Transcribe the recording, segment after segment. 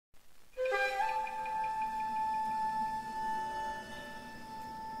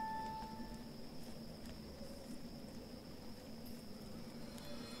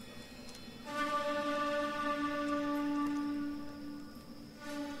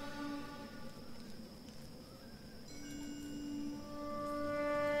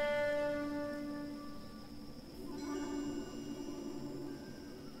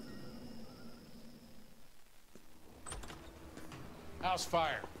House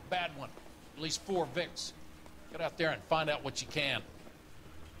fire. Bad one. At least 4 Vicks. Get out there and find out what you can.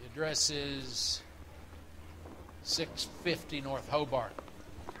 The address is 650 North Hobart.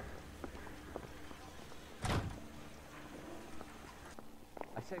 I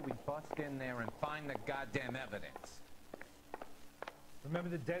say we bust in there and find the goddamn evidence. Remember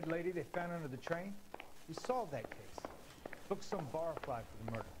the dead lady they found under the train? We solved that case. Took some barfly for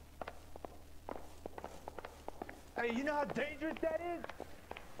the murder. Hey, you know how dangerous that is?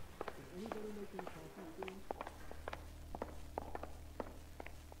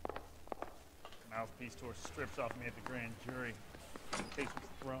 Mouthpiece tore strips off me at the grand jury. The case was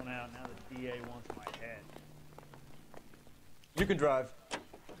thrown out. Now the DA wants my head. You can drive.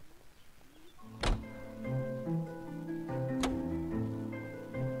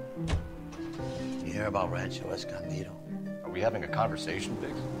 You hear about Rancho Escondido? Are we having a conversation,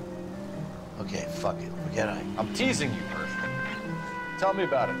 Biggs? Okay, fuck it. Forget I'm teasing you, Perth. Tell me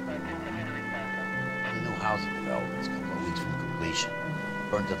about it. The new housing development's a couple of weeks from completion.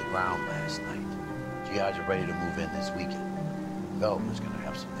 Burned to the ground last night. GIs are ready to move in this weekend. The developer's gonna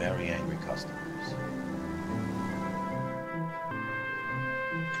have some very angry customers.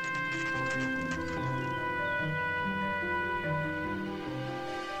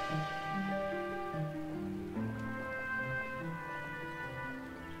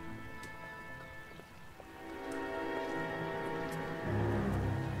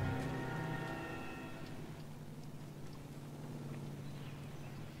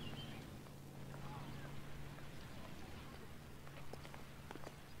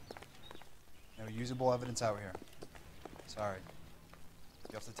 No usable evidence out here. Sorry.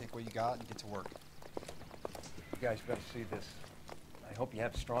 You have to take what you got and get to work. You guys gotta see this. I hope you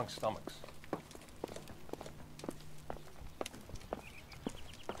have strong stomachs.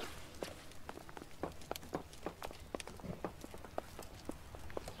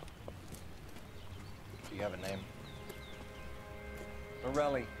 Do you have a name?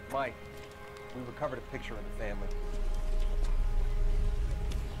 Morelli, Mike. We recovered a picture of the family.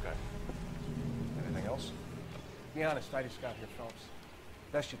 Okay. Anything else? To be honest, I just got here, Phelps.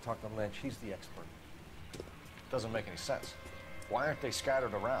 Best you talk to Lynch. He's the expert. Doesn't make any sense. Why aren't they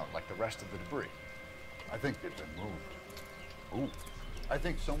scattered around like the rest of the debris? I think they've been moved. Ooh. I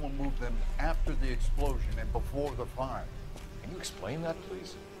think someone moved them after the explosion and before the fire. Can you explain that,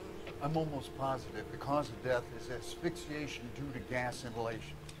 please? I'm almost positive the cause of death is asphyxiation due to gas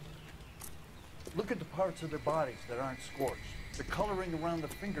inhalation. Look at the parts of their bodies that aren't scorched. The coloring around the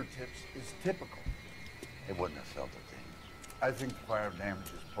fingertips is typical. They wouldn't have felt a thing. I think the fire damage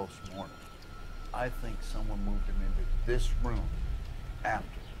is post-mortem. I think someone moved them into this room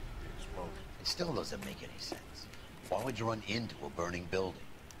after the explosion. It still doesn't make any sense. Why would you run into a burning building?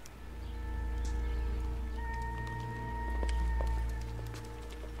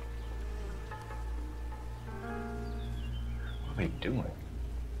 What are they doing?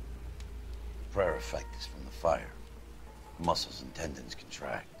 Prayer effect is from the fire. Muscles and tendons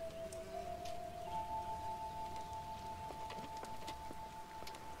contract.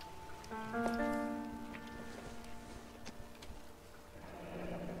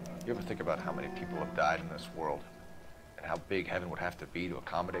 You ever think about how many people have died in this world? And how big heaven would have to be to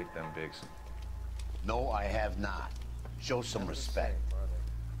accommodate them, Biggs? No, I have not. Show some respect.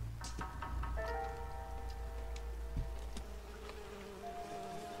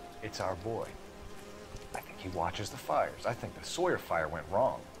 It's our boy. I think he watches the fires. I think the Sawyer fire went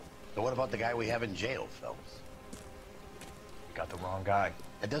wrong. So what about the guy we have in jail, Phelps? You got the wrong guy.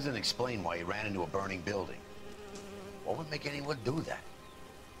 That doesn't explain why he ran into a burning building. What would make anyone do that?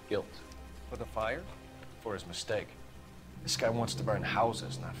 Guilt. For the fire? For his mistake. This guy wants to burn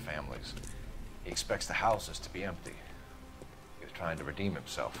houses, not families. He expects the houses to be empty. He was trying to redeem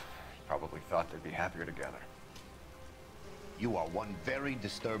himself. He probably thought they'd be happier together. You are one very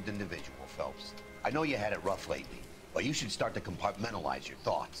disturbed individual, Phelps. I know you had it rough lately, but you should start to compartmentalize your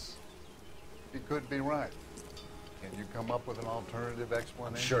thoughts. He could be right. Can you come up with an alternative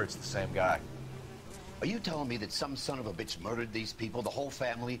explanation? I'm sure it's the same guy. Are you telling me that some son of a bitch murdered these people, the whole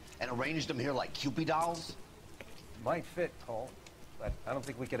family, and arranged them here like Cupid dolls? Might fit, Cole, but I don't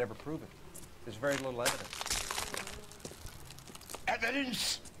think we could ever prove it. There's very little evidence.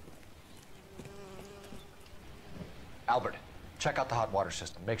 Evidence? Albert, check out the hot water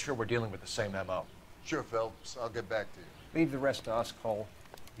system. Make sure we're dealing with the same MO. Sure, Phelps. I'll get back to you. Leave the rest to us, Cole.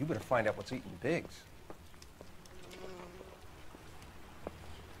 You better find out what's eating Biggs.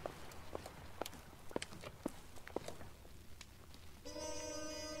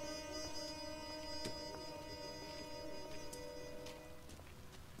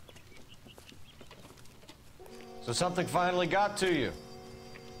 So something finally got to you.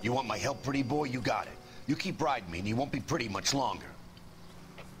 You want my help, pretty boy? You got it. You keep riding me, and you won't be pretty much longer.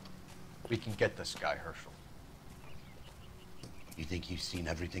 We can get this guy, Herschel. You think you've seen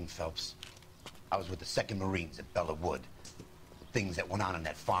everything, Phelps? I was with the 2nd Marines at Bella Wood. Things that went on in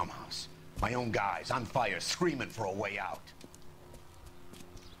that farmhouse. My own guys, on fire, screaming for a way out.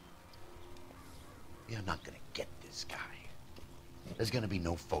 You're not gonna get this guy. There's gonna be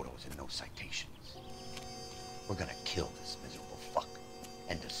no photos and no citations. We're gonna kill this miserable fuck.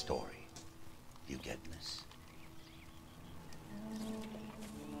 End of story. You getting this?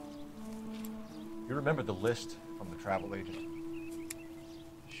 You remember the list from the travel agent?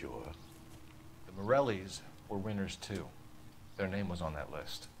 Sure. The Morellis were winners too. Their name was on that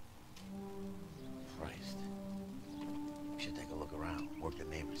list. Christ. We should take a look around, work the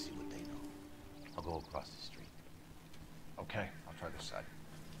neighbors, see what they know. I'll go across the street. Okay, I'll try this side.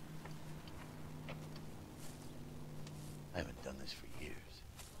 I haven't done this for years.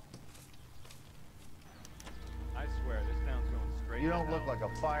 I swear, this town's going straight. You don't look like a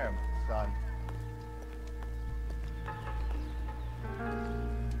fireman, son.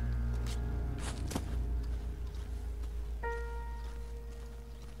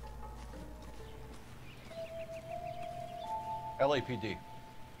 LAPD.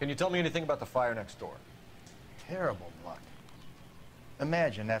 Can you tell me anything about the fire next door? Terrible luck.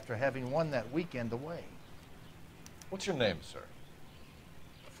 Imagine after having won that weekend away. What's your name, sir?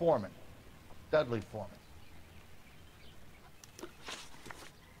 Foreman. Dudley Foreman.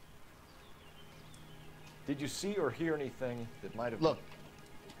 Did you see or hear anything that might have... Look,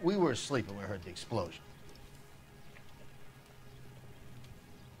 we were asleep when we heard the explosion.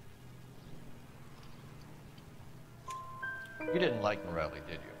 You didn't like Morelli,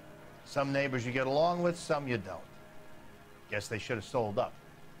 did you? Some neighbors you get along with, some you don't. Guess they should have sold up.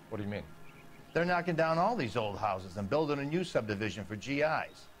 What do you mean? They're knocking down all these old houses and building a new subdivision for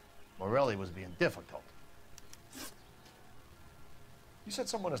GIs. Morelli was being difficult. You said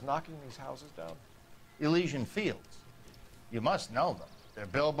someone is knocking these houses down? Elysian Fields. You must know them. Their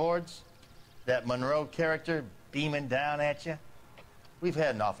billboards, that Monroe character beaming down at you. We've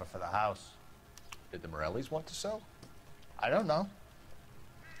had an offer for the house. Did the Morellis want to sell? I don't know.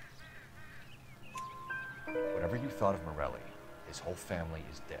 Whatever you thought of Morelli, his whole family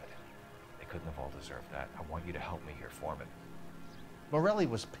is dead. They couldn't have all deserved that. I want you to help me here, Foreman. Morelli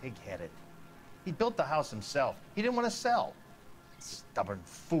was pig-headed. He built the house himself. He didn't want to sell. Stubborn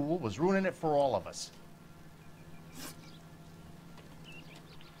fool was ruining it for all of us.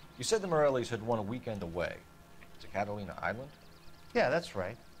 You said the Morellis had won a weekend away to Catalina Island? Yeah, that's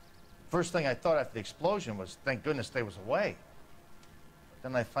right. First thing I thought after the explosion was, thank goodness they was away. But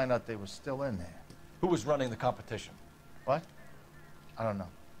then I find out they were still in there. Who was running the competition? What? I don't know.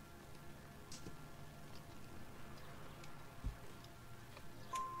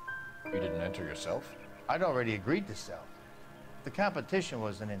 You didn't enter yourself? I'd already agreed to sell. The competition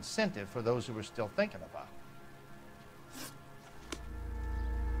was an incentive for those who were still thinking about it.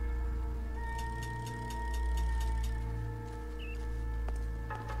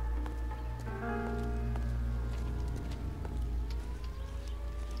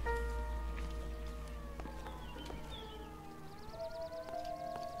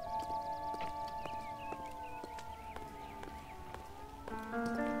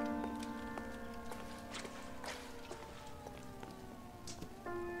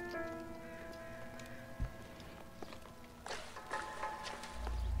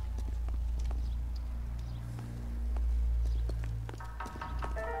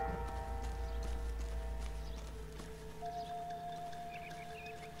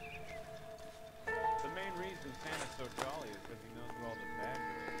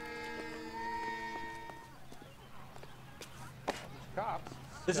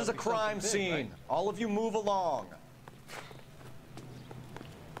 This is a crime scene. Right? All of you move along.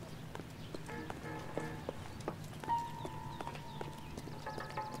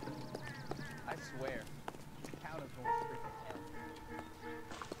 I swear, this town is going straight to hell.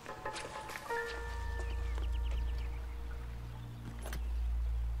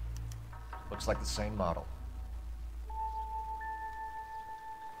 Looks like the same model.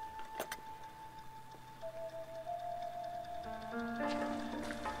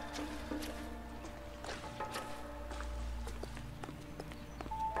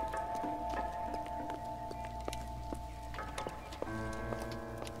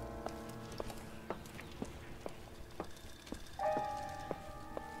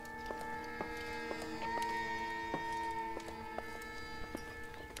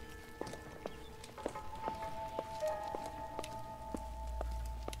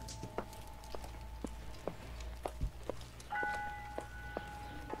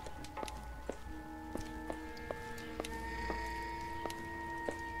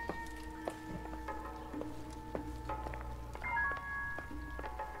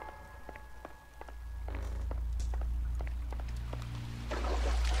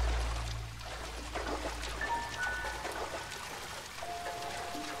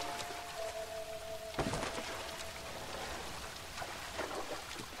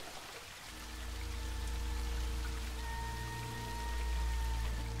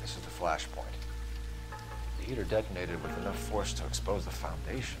 flashpoint. The heater detonated with enough force to expose the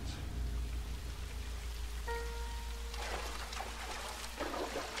foundations.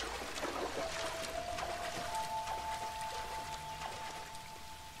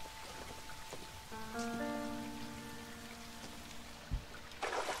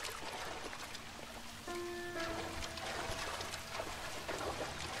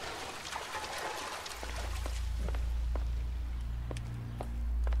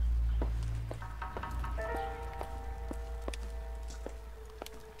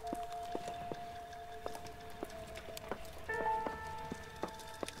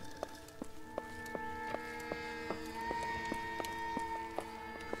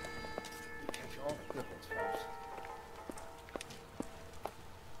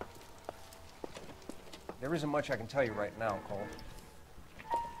 There isn't much I can tell you right now, Cole.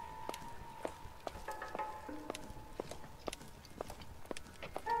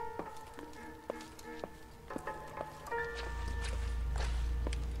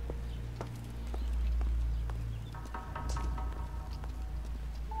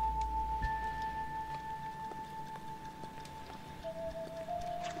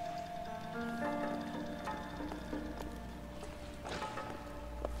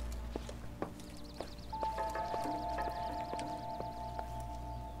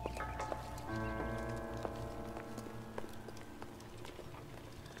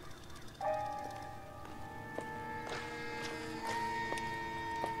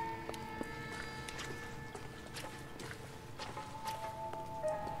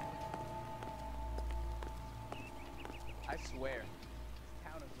 I swear, this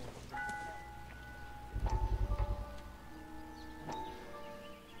town is going straight.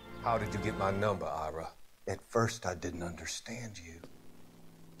 How did you get my number, Ira? At first, I didn't understand you.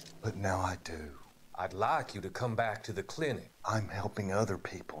 But now I do. I'd like you to come back to the clinic. I'm helping other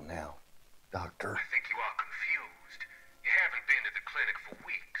people now, Doctor. I think you are confused. You haven't been to the clinic for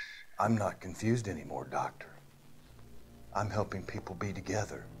weeks. I'm not confused anymore, Doctor. I'm helping people be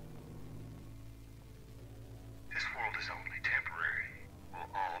together. This world is only temporary. We'll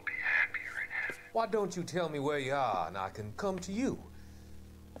all be happier in heaven. Why don't you tell me where you are and I can come to you?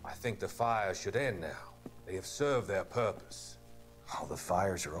 I think the fires should end now. They have served their purpose. Oh, the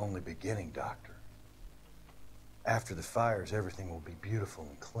fires are only beginning, Doctor. After the fires, everything will be beautiful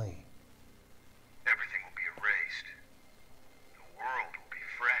and clean. Everything will be erased. The world will be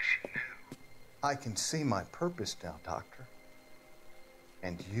fresh and new. I can see my purpose now, Doctor.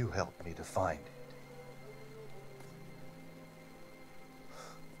 And you helped me to find it.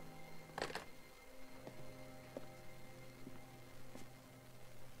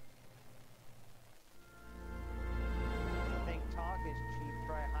 Think talk is cheap,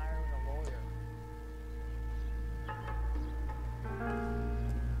 try hiring a lawyer.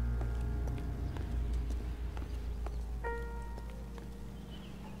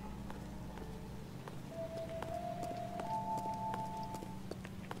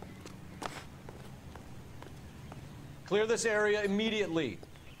 Clear this area immediately.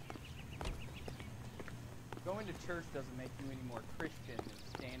 Going to church doesn't make you any more Christian than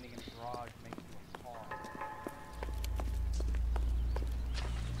standing in a garage making you a car.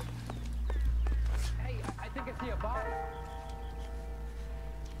 Hey, I think I see a body.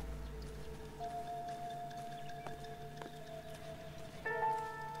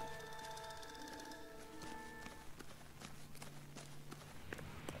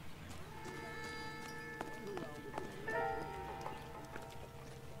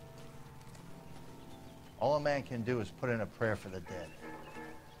 All a man can do is put in a prayer for the dead.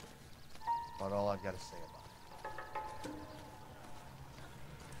 About all I've got to say about it.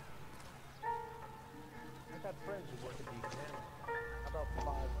 I got friends who work at the examiner. How about $5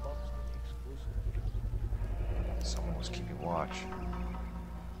 for the exclusive? Someone was keeping watch.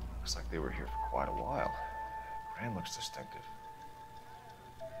 Looks like they were here for quite a while. Grand looks distinctive.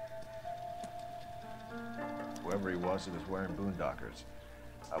 Whoever he was wearing boondockers.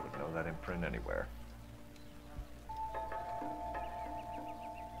 I would know that imprint anywhere.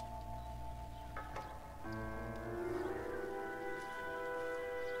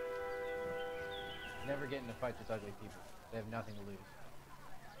 Never get into fights with ugly people. They have nothing to lose.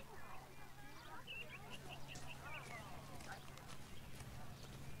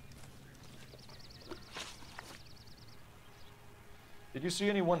 Did you see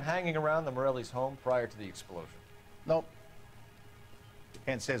anyone hanging around the Morelli's home prior to the explosion? Nope.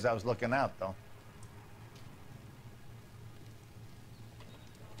 Can't say as I was looking out, though.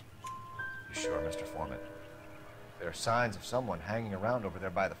 You sure, Mr. Foreman? There are signs of someone hanging around over there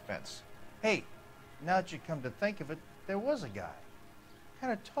by the fence. Hey, now that you come to think of it, there was a guy.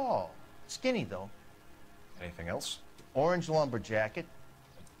 Kind of tall. Skinny, though. Anything else? Orange lumber jacket,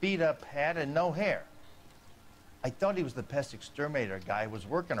 beat-up hat, and no hair. I thought he was the pest exterminator guy who was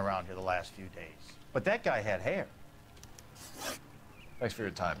working around here the last few days. But that guy had hair. Thanks for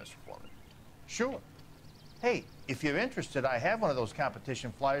your time, Mr. Foreman. Sure. Hey, if you're interested, I have one of those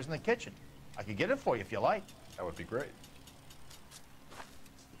competition flyers in the kitchen. I could get it for you if you like. That would be great.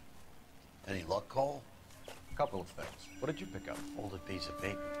 Any luck, Cole? A couple of things. What did you pick up? Folded piece of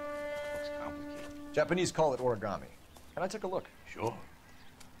paper. Looks complicated. Japanese call it origami. Can I take a look? Sure.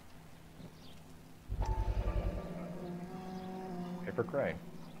 Paper crane.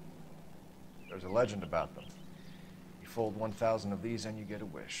 There's a legend about them. You fold 1,000 of these and you get a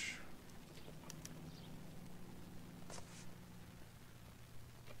wish.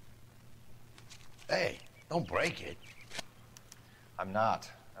 Hey, don't break it. I'm not.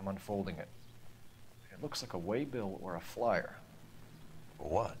 I'm unfolding it. It looks like a waybill or a flyer. For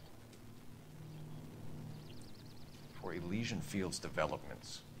what? For Elysian Fields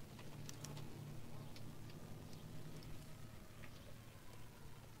developments.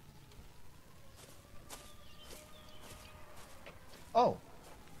 Oh,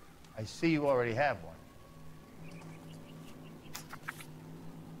 I see you already have one.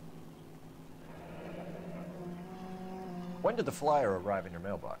 When did the flyer arrive in your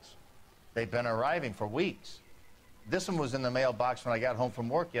mailbox? They've been arriving for weeks. This one was in the mailbox when I got home from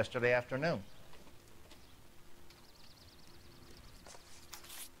work yesterday afternoon.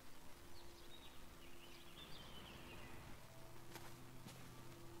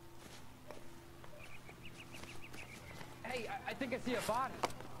 Hey, I think I see a body.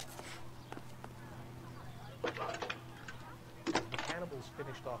 The cannibals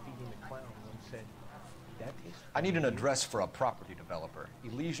finished off eating the clown and said, that is... I need an address for a property developer.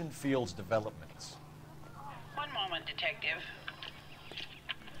 Elysian Fields Developments. One moment, Detective.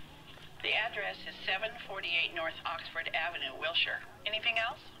 The address is 748 North Oxford Avenue, Wilshire. Anything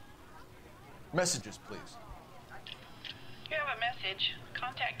else? Messages, please. You have a message.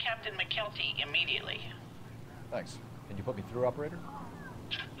 Contact Captain McKelty immediately. Thanks. Can you put me through, operator?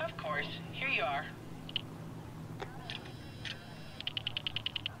 Of course. Here you are.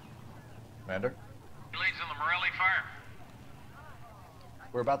 Commander? Leads in the Morelli fire.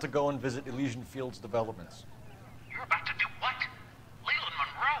 We're about to go and visit Elysian Fields Developments. You're about to do what? Leland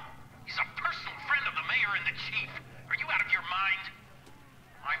Monroe? He's a personal friend of the mayor and the chief. Are you out of your mind?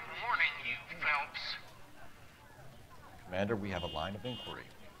 I'm warning you, Phelps. Commander, we have a line of inquiry.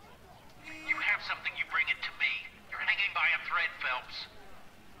 You have something, you bring it to me. You're hanging by a thread, Phelps.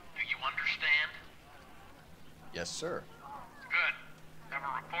 Do you understand? Yes, sir. Good. Have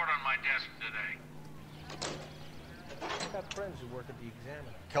a report on my desk today. I've got friends who work at the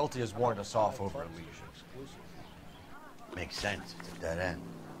Examiner. Kelty has warned us off over Elysian. Makes sense. It's a dead end.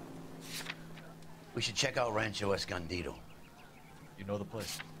 We should check out Rancho Escondido. You know the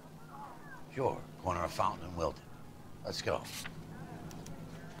place? Sure. Corner of Fountain and Wilton. Let's go.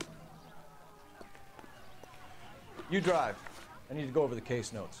 You drive. I need to go over the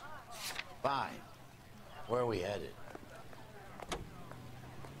case notes. Fine. Where are we headed?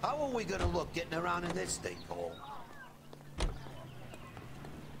 How are we gonna look getting around in this thing, Cole?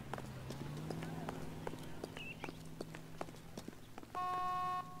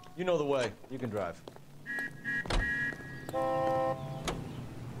 You know the way. You can drive.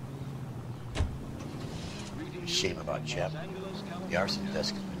 Shame about Chep. The arson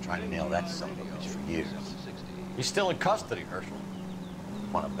desk has been trying to nail that son of a bitch for years. He's still in custody, Herschel.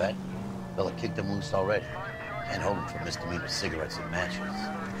 Wanna bet? Fella kicked him loose already. Can't hold him for misdemeanor cigarettes and matches.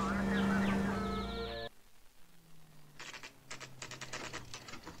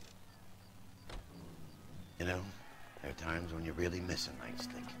 You know, there are times when you really miss a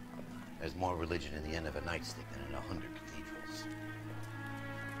nightstick. There's more religion in the end of a nightstick than in 100 cathedrals.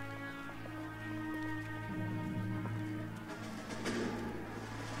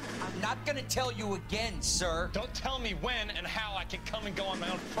 I'm not gonna tell you again, sir. Don't tell me when and how I can come and go on my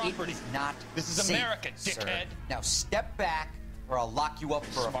own property. It is not This is safe, America, dickhead. Sir. Now step back, or I'll lock you up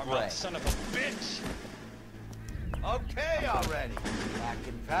for a fray. Son of a bitch. Okay already.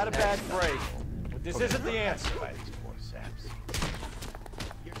 You've had a bad break, but this isn't the answer.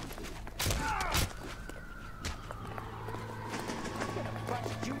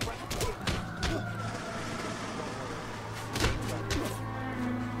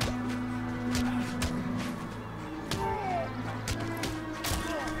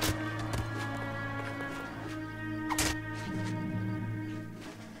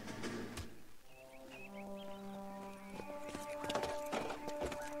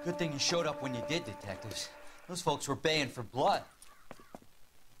 Good thing you showed up when you did, detectives. Those folks were baying for blood.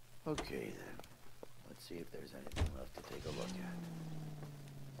 Okay, then. Let's see if there's anything left to take a look at.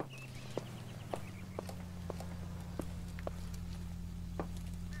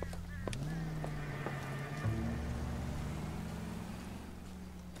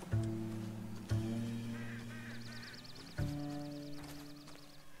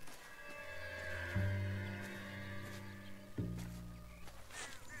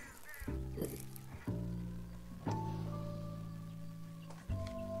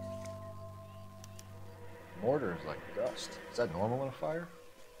 Mortar is like dust. Is that normal in a fire?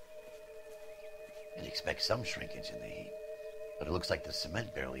 You'd expect some shrinkage in the heat, but it looks like the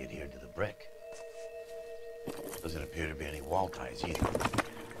cement barely adhered to the brick. Doesn't appear to be any wall ties either.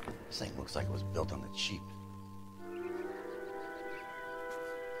 This thing looks like it was built on the cheap.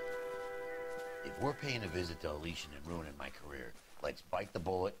 If we're paying a visit to Elysian and ruining my career, let's bite the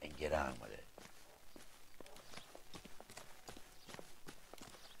bullet and get on with it.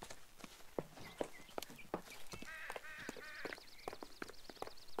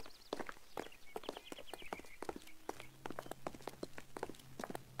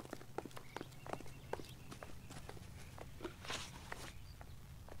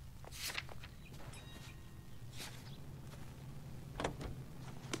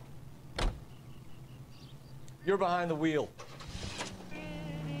 You're behind the wheel.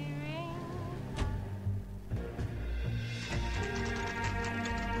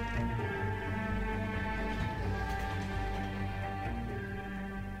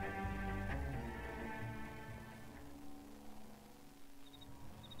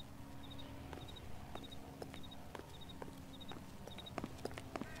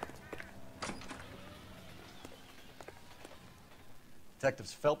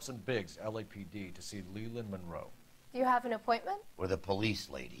 Detectives Phelps and Biggs, LAPD, to see Leland Monroe. Do you have an appointment? We're the police,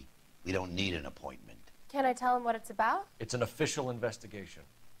 lady. We don't need an appointment. Can I tell him what it's about? It's an official investigation.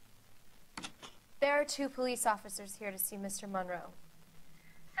 There are 2 police officers here to see Mr. Monroe.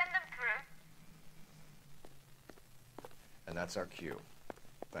 Send them through. And that's our cue.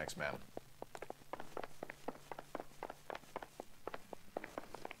 Thanks, ma'am.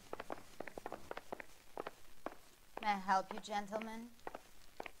 May I help you, gentlemen?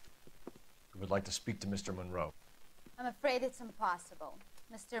 We would like to speak to Mr. Monroe. I'm afraid it's impossible.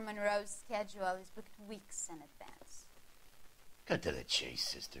 Mr. Monroe's schedule is booked weeks in advance. Cut to the chase,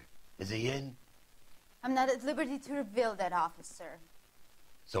 sister. Is he in? I'm not at liberty to reveal that, officer.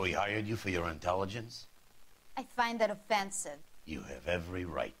 So he hired you for your intelligence? I find that offensive. You have every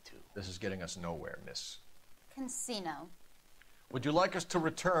right to. This is getting us nowhere, miss. Casino. Would you like us to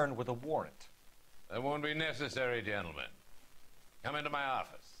return with a warrant? That won't be necessary, gentlemen. Come into my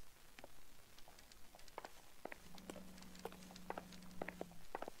office.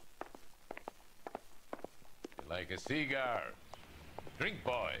 You like a cigar? Drink,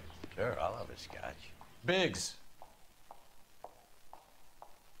 boys. Sure, I'll have a scotch. Biggs.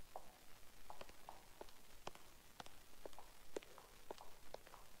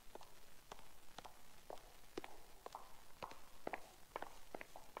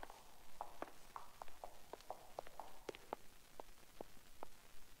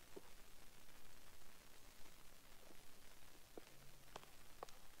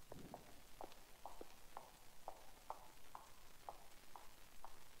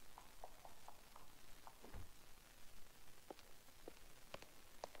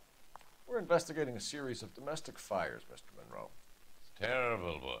 We're investigating a series of domestic fires, Mr. Monroe. It's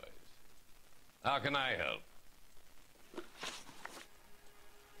terrible, boys. How can I help?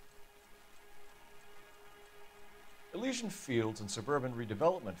 Elysian Fields and Suburban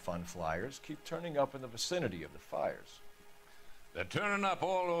Redevelopment Fund flyers keep turning up in the vicinity of the fires. They're turning up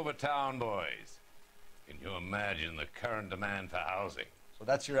all over town, boys. Can you imagine the current demand for housing? So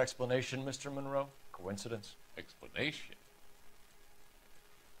that's your explanation, Mr. Monroe? Coincidence? Explanation?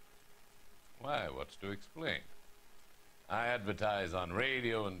 Why, what's to explain? I advertise on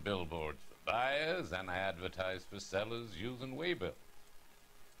radio and billboards for buyers, and I advertise for sellers using waybills.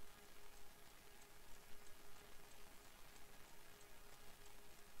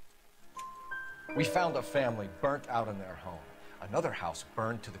 We found a family burnt out in their home. Another house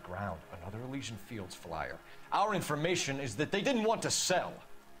burned to the ground. Another Elysian Fields flyer. Our information is that they didn't want to sell.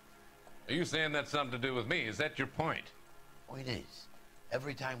 Are you saying that's something to do with me? Is that your point? Point is,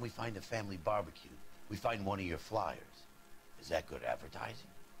 every time we find a family barbecue, we find one of your flyers. Is that good advertising?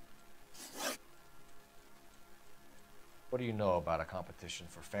 What do you know about a competition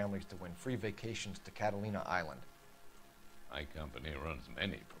for families to win free vacations to Catalina Island? My company runs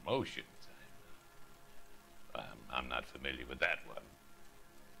many promotions. I'm not familiar with that one.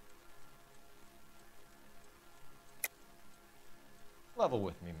 Level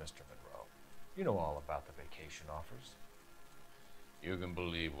with me, Mr. Monroe. You know all about the vacation offers. You can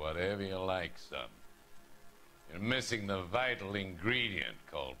believe whatever you like, son. You're missing the vital ingredient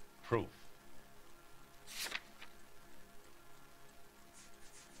called proof.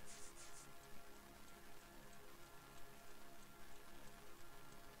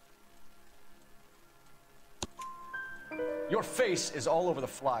 Your face is all over the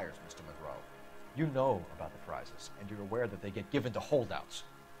flyers, Mr. Monroe. You know about the prizes, and you're aware that they get given to holdouts.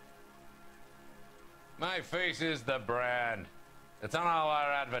 My face is the brand. It's on all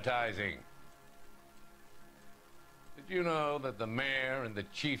our advertising. Did you know that the mayor and the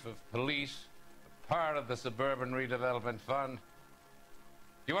chief of police are part of the Suburban Redevelopment Fund?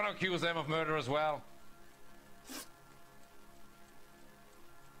 Do you want to accuse them of murder as well?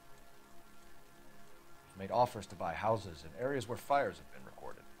 Made offers to buy houses in areas where fires have been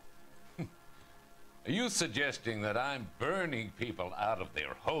recorded. Are you suggesting that I'm burning people out of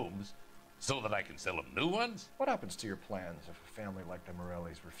their homes so that I can sell them new ones? What happens to your plans if a family like the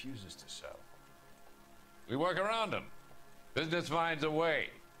Morellis refuses to sell? We work around them. Business finds a way.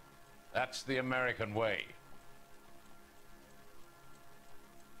 That's the American way.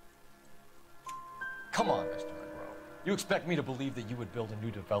 Come on, Mr. Monroe. You expect me to believe that you would build a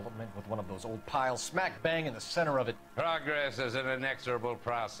new development with one of those old piles smack bang in the center of it? Progress is an inexorable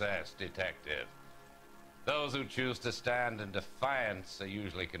process, Detective. Those who choose to stand in defiance are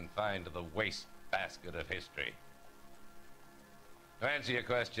usually confined to the wastebasket of history. To answer your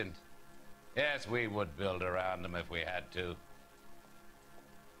question, yes, we would build around them if we had to.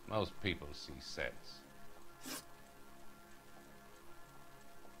 Most people see sense.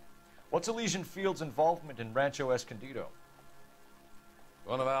 What's Elysian Field's involvement in Rancho Escondido?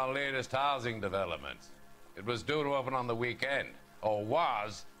 One of our latest housing developments. It was due to open on the weekend, or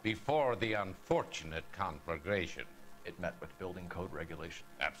was before the unfortunate conflagration. It met with building code regulation.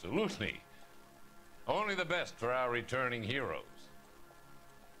 Absolutely. Only the best for our returning heroes.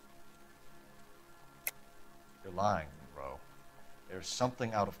 You're lying, Monroe. There's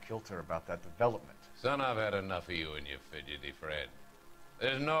something out of kilter about that development. Son, I've had enough of you and your fidgety friend.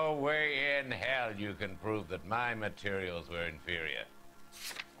 There's no way in hell you can prove that my materials were inferior.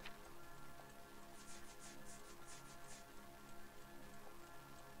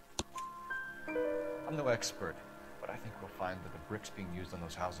 I'm no expert, but I think we'll find that the bricks being used on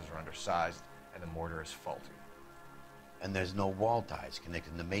those houses are undersized and the mortar is faulty. And there's no wall ties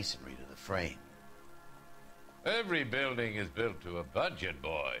connecting the masonry to the frame. Every building is built to a budget,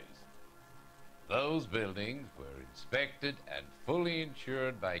 boys. Those buildings were inspected and fully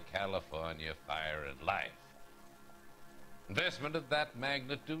insured by California Fire and Life. Investment of that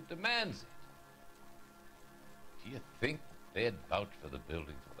magnitude demands it. Do you think they'd vouch for the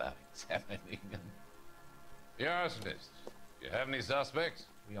buildings without examining them? The arsonists, do you have any suspects?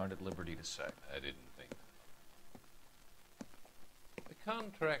 We aren't at liberty to say. I didn't think. The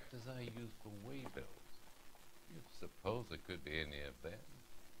contractors I use for waybills, do you suppose it could be any of them?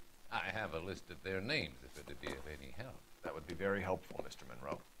 I have a list of their names if it'd be of any help. That would be very helpful, Mr.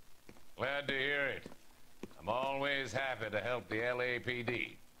 Monroe. Glad to hear it. I'm always happy to help the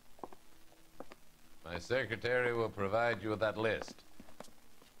LAPD. My secretary will provide you with that list.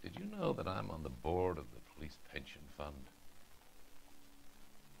 Did you know that I'm on the board of the police pension fund?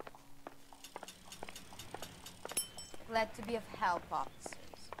 Glad to be of help, officers.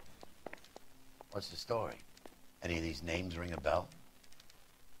 What's the story? Any of these names ring a bell?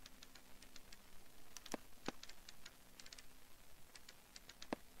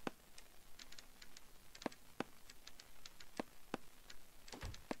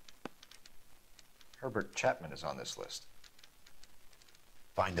 Herbert Chapman is on this list.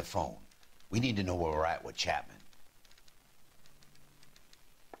 Find the phone. We need to know where we're at with Chapman.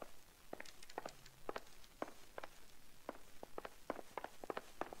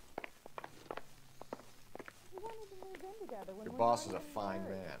 Your boss is a fine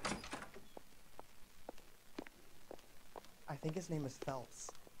man. I think his name is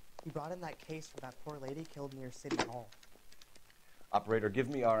Phelps. He brought in that case for that poor lady killed near City Hall. Operator, give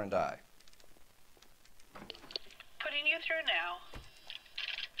me R&I. Putting you through now.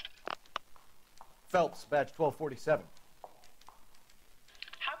 Phelps, badge 1247.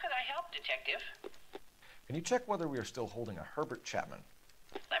 How could I help, Detective? Can you check whether we are still holding a Herbert Chapman?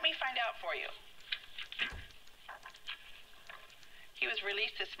 Let me find out for you. He was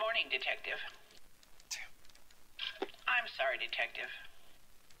released this morning, Detective. I'm sorry, Detective.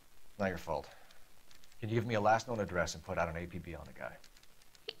 Not your fault. Can you give me a last known address and put out an APB on the guy?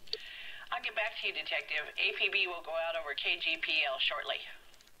 I'll get back to you, Detective. APB will go out over KGPL shortly.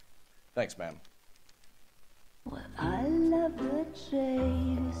 Thanks, ma'am. Well, love the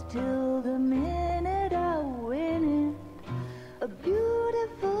chase till the minute I win it. A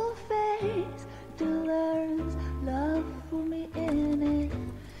beautiful face till there's love for me in it.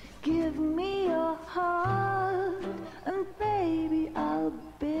 Give me your heart and baby I'll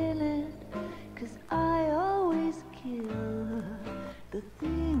bill it. 'Cause I always kill the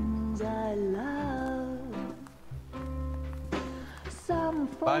things I love.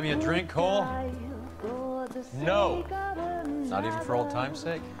 Buy me a drink, Cole? No. Not even for old time's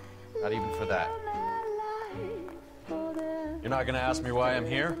sake? Not even for that. You're not gonna ask me why I'm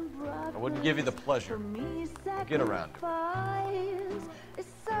here? I wouldn't give you the pleasure. We'll get around to it.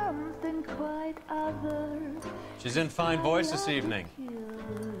 She's in fine voice this evening.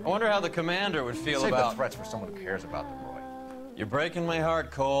 I wonder how the commander would feel Save about... the threats for someone who cares about them, Roy. You're breaking my heart,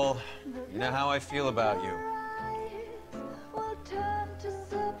 Cole. You know how I feel about you.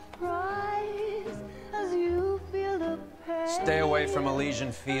 Stay away from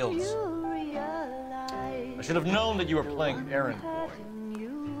Elysian Fields. I should have known that you were playing errand boy.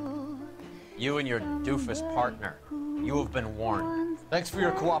 You and your doofus partner. You have been warned. Thanks for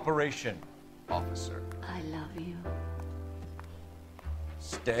your cooperation, officer. I love you.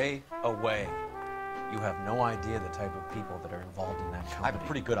 Stay away. You have no idea the type of people that are involved in that company. I have a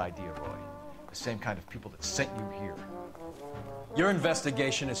pretty good idea, Roy. The same kind of people that sent you here. Your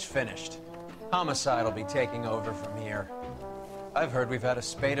investigation is finished. Homicide will be taking over from here. I've heard we've had a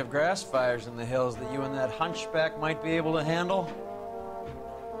spate of grass fires in the hills that you and that hunchback might be able to handle.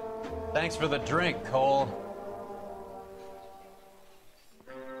 Thanks for the drink, Cole.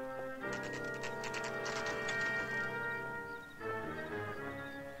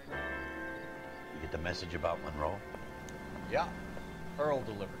 You get the message about Monroe? Yeah. Earl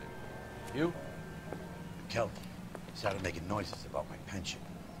delivered it. You? McKelty started making noises about my pension.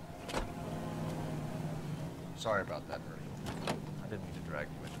 Sorry about that, Ernie. I didn't mean to drag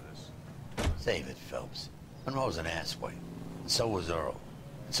you into this. Save it, Phelps. Monroe's an asswipe. And so was Earl.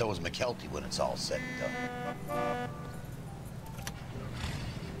 And so was McKelty when it's all said and done.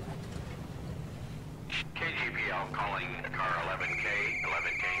 KGPL calling car 11K,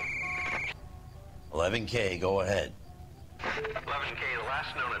 11K. 11K, go ahead. 11K, the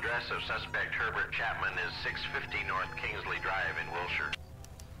last known address of suspect Herbert Chapman is 650 North Kingsley Drive in Wilshire.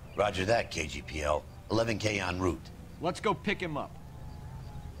 Roger that, KGPL. 11K en route. Let's go pick him up.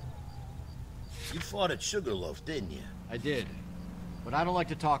 You fought at Sugarloaf, didn't you? I did, but I don't like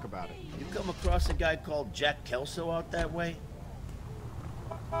to talk about it. You come across a guy called Jack Kelso out that way?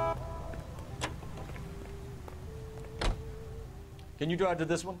 Can you drive to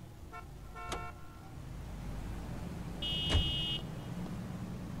this one?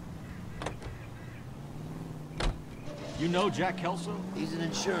 You know Jack Kelso? He's an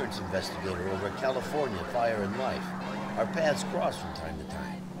insurance investigator over at California Fire and Life. Our paths cross from time to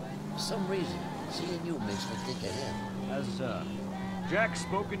time. For some reason, seeing you makes me think of him. Has, Jack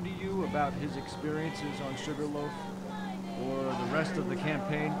spoken to you about his experiences on Sugarloaf? Or the rest of the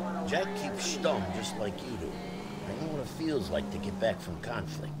campaign? Jack keeps stum just like you do. I know what it feels like to get back from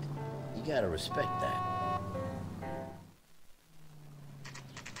conflict. You gotta respect that.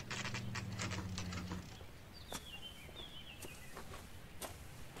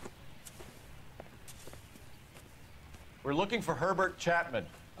 We're looking for Herbert Chapman.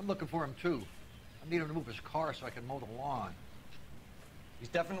 I'm looking for him, too. I need him to move his car so I can mow the lawn. He's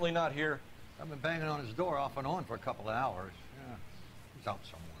definitely not here. I've been banging on his door off and on for a couple of hours. Yeah, he's out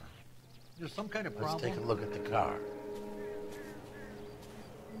somewhere. There's some kind of problem. Let's take a look at the car.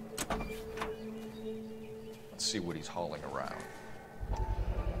 Let's see what he's hauling around.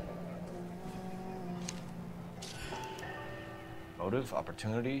 Motive,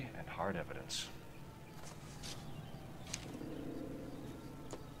 opportunity, and hard evidence.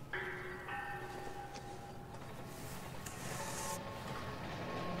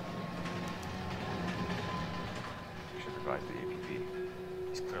 Should provide the APB.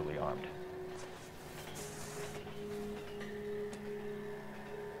 He's clearly armed.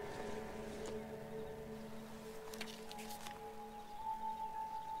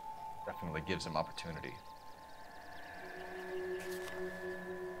 Definitely gives him opportunity.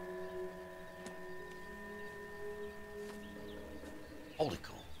 Hold it,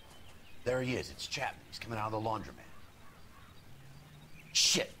 Cole. There he is. It's Chapman. He's coming out of the laundromat.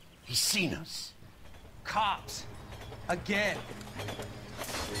 Shit! He's seen us. Cops. Again.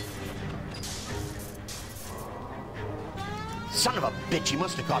 Son of a bitch, he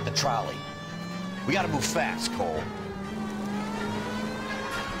must have caught the trolley. We gotta move fast, Cole.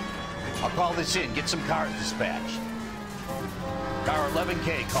 I'll call this in. Get some cars dispatched. Car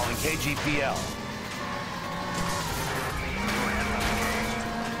 11K calling KGPL.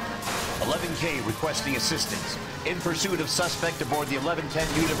 11K requesting assistance. In pursuit of suspect aboard the 1110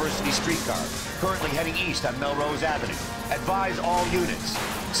 University streetcar, currently heading east on Melrose Avenue. Advise all units.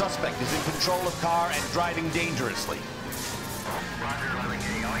 Suspect is in control of car and driving dangerously. Roger,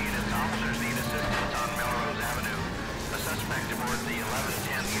 11K. All units, officers need assistance on Melrose Avenue. The suspect aboard the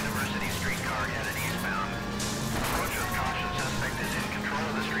 1110 University streetcar headed eastbound. Approach with caution. Suspect is in control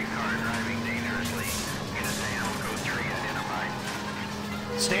of the streetcar and driving dangerously. Units AL code 3 identified.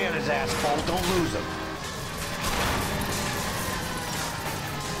 Stay on his ass, Cole. Don't lose him.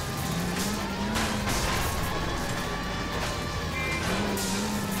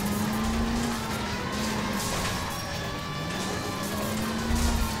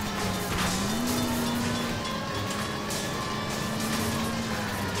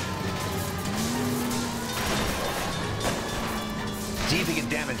 See if he can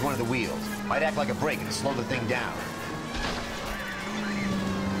damage one of the wheels. Might act like a brake and slow the thing down.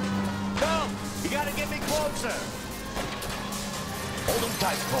 Go! You gotta get me closer! Hold him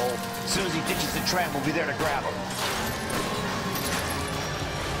tight, Cole. As soon as he ditches the tram, we'll be there to grab him.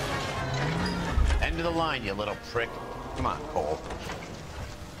 End of the line, you little prick. Come on, Cole.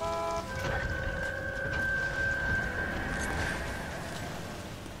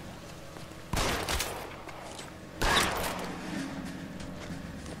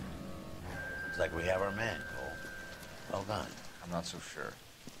 Looks like we have our man, Cole. Well done. I'm not so sure.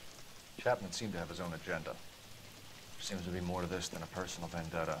 Chapman seemed to have his own agenda. There seems to be more to this than a personal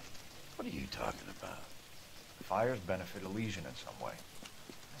vendetta. What are you talking about? Fires benefit Elysian in some way.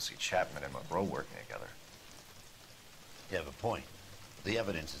 I see Chapman and Monroe working together. You have a point. The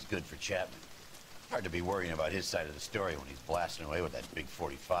evidence is good for Chapman. Hard to be worrying about his side of the story when he's blasting away with that big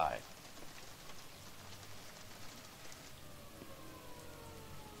 45.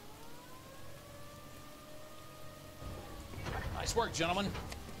 Nice work, gentlemen.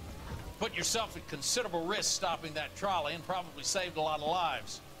 Put yourself at considerable risk stopping that trolley and probably saved a lot of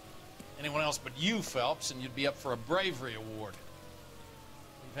lives. Anyone else but you, Phelps, and you'd be up for a bravery award.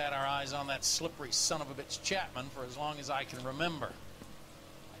 We've had our eyes on that slippery son of a bitch Chapman for as long as I can remember.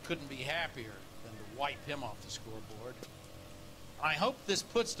 I couldn't be happier than to wipe him off the scoreboard. I hope this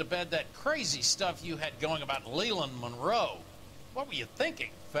puts to bed that crazy stuff you had going about Leland Monroe. What were you thinking,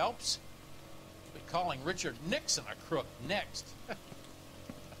 Phelps? Be calling Richard Nixon a crook next.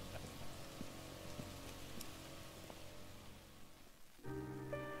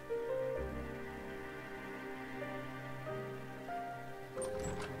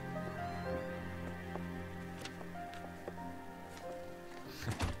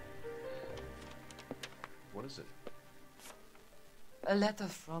 What is it? A letter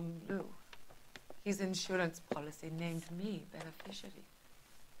from Lou. His insurance policy named me beneficiary.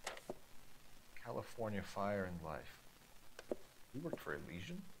 California Fire and Life. You worked for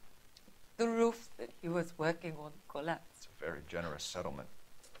Elysian? The roof that he was working on collapsed. It's a very generous settlement.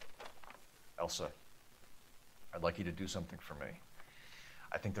 Elsa, I'd like you to do something for me.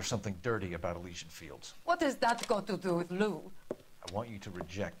 I think there's something dirty about Elysian Fields. What has that got to do with Lou? I want you to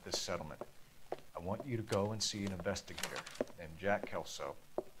reject this settlement. I want you to go and see an investigator named Jack Kelso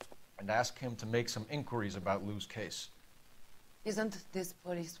and ask him to make some inquiries about Lou's case. Isn't this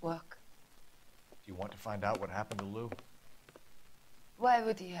police work? Do you want to find out what happened to Lou? Why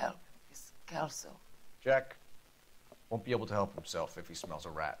would he help this Kelso? Jack won't be able to help himself if he smells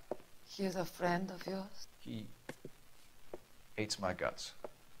a rat. He is a friend of yours? He hates my guts.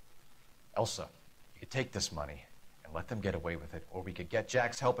 Elsa, you could take this money and let them get away with it, or we could get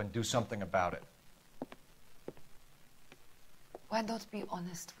Jack's help and do something about it. Why not be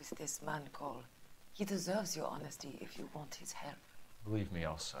honest with this man, Cole? He deserves your honesty if you want his help. Believe me,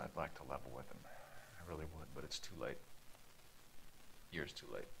 Elsa, I'd like to level with him. I really would, but it's too late. Years too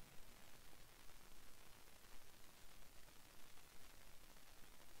late.